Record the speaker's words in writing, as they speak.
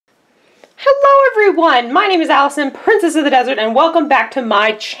everyone, my name is Allison, Princess of the Desert, and welcome back to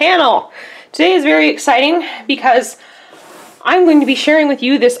my channel. Today is very exciting because I'm going to be sharing with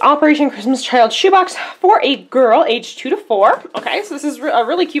you this Operation Christmas Child shoebox for a girl aged 2 to 4. Okay, so this is a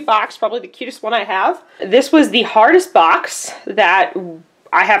really cute box, probably the cutest one I have. This was the hardest box that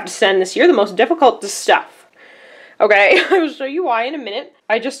I have to send this year, the most difficult to stuff. Okay, I will show you why in a minute.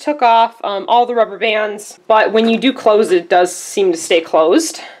 I just took off all the rubber bands, but when you do close it, it does seem to stay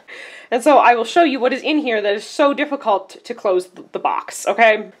closed. And so I will show you what is in here that is so difficult to close the box,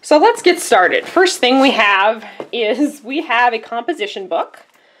 okay? So let's get started. First thing we have is a composition book.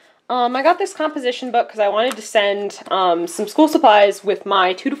 I got this composition book because I wanted to send some school supplies with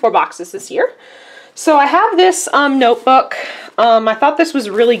my 2 to 4 boxes this year. So I have this notebook. I thought this was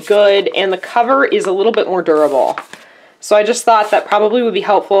really good, and the cover is a little bit more durable. So I just thought that probably would be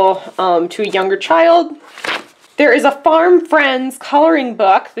helpful to a younger child. There is a Farm Friends coloring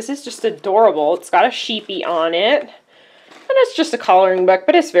book. This is just adorable. It's got a sheepy on it. And it's just a coloring book,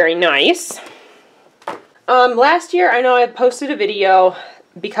 but it's very nice. Last year, I know I posted a video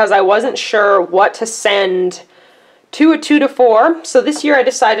because I wasn't sure what to send to a 2 to 4. So this year I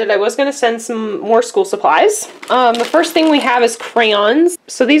decided I was going to send some more school supplies. The first thing we have is crayons.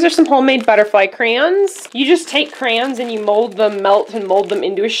 So these are some homemade butterfly crayons. You just take crayons and you melt and mold them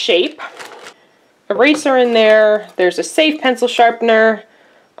into a shape. Eraser in there. There's a safe pencil sharpener.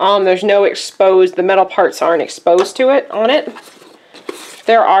 There's no exposed, the metal parts aren't exposed to it on it.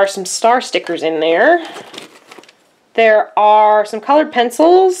 There are some star stickers in there. There are some colored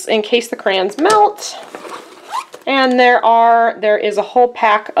pencils in case the crayons melt. And there is a whole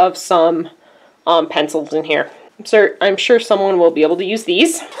pack of some pencils in here. I'm sure someone will be able to use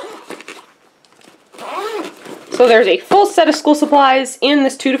these. So there's a full set of school supplies in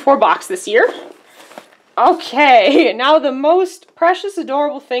this 2 to 4 box this year. Okay, now the most precious,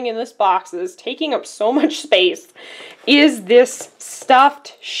 adorable thing in this box that is taking up so much space is this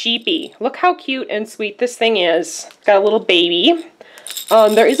stuffed sheepy. Look how cute and sweet this thing is. It's got a little baby.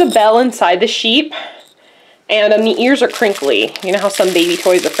 There is a bell inside the sheep, and the ears are crinkly. You know how some baby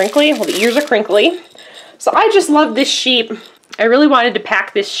toys are crinkly? Well, the ears are crinkly. So I just love this sheep. I really wanted to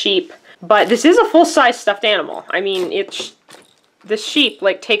pack this sheep, but this is a full-size stuffed animal. I mean, this sheep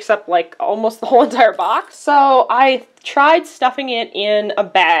takes up almost the whole entire box. So I tried stuffing it in a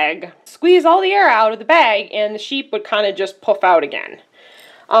bag, squeeze all the air out of the bag, and the sheep would kind of just puff out again.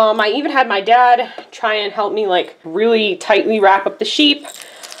 I even had my dad try and help me really tightly wrap up the sheep.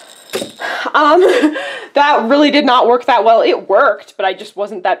 That really did not work that well. It worked, but I just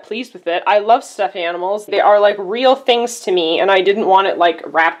wasn't that pleased with it. I love stuffed animals. They are real things to me, and I didn't want it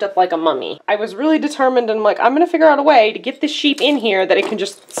wrapped up like a mummy. I was really determined, and I'm gonna figure out a way to get this sheep in here that it can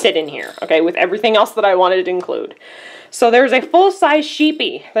just sit in here, okay, with everything else that I wanted to include. So there's a full-size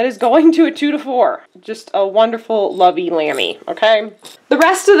sheepy that is going to a 2 to 4. Just a wonderful, lovey lammy, okay? The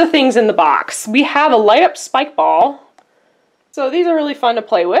rest of the things in the box. We have a light-up spike ball. So these are really fun to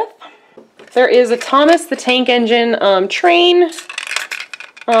play with. There is a Thomas the Tank Engine train.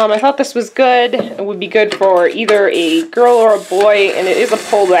 I thought this was good. It would be good for either a girl or a boy, and it is a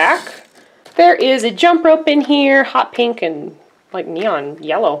pullback. There is a jump rope in here, hot pink and neon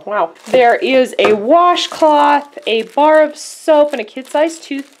yellow. Wow. There is a washcloth, a bar of soap, and a kid-sized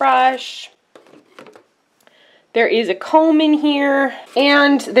toothbrush. There is a comb in here,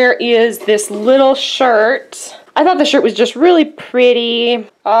 and there is this little shirt. I thought the shirt was just really pretty.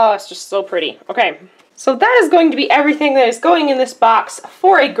 Oh, it's just so pretty. Okay, so that is going to be everything that is going in this box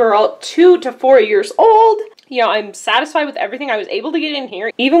for a girl 2 to 4 years old. You know, I'm satisfied with everything I was able to get in here,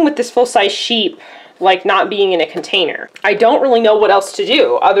 even with this full-size sheep, not being in a container. I don't really know what else to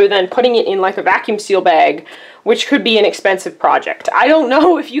do other than putting it in a vacuum seal bag, which could be an expensive project. I don't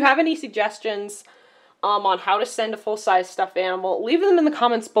know if you have any suggestions on how to send a full-size stuffed animal. Leave them in the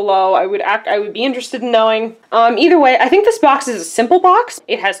comments below. I would be interested in knowing. Either way, I think this box is a simple box.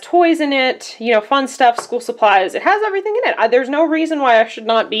 It has toys in it, you know, fun stuff, school supplies. It has everything in it. There's no reason why I should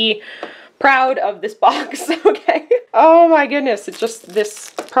not be proud of this box, okay? Oh my goodness, it's just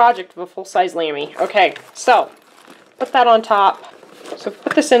this project of a full-size lammy. Okay, so put that on top. So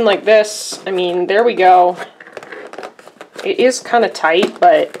put this in like this. I mean, there we go. It is kind of tight,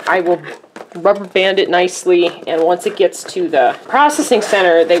 but I will rubber band it nicely, and once it gets to the processing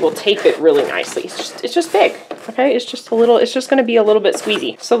center, they will tape it really nicely. It's just big, okay? It's just going to be a little bit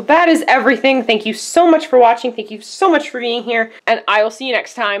squeezy. So that is everything. Thank you so much for watching. Thank you so much for being here, and I will see you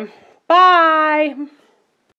next time. Bye!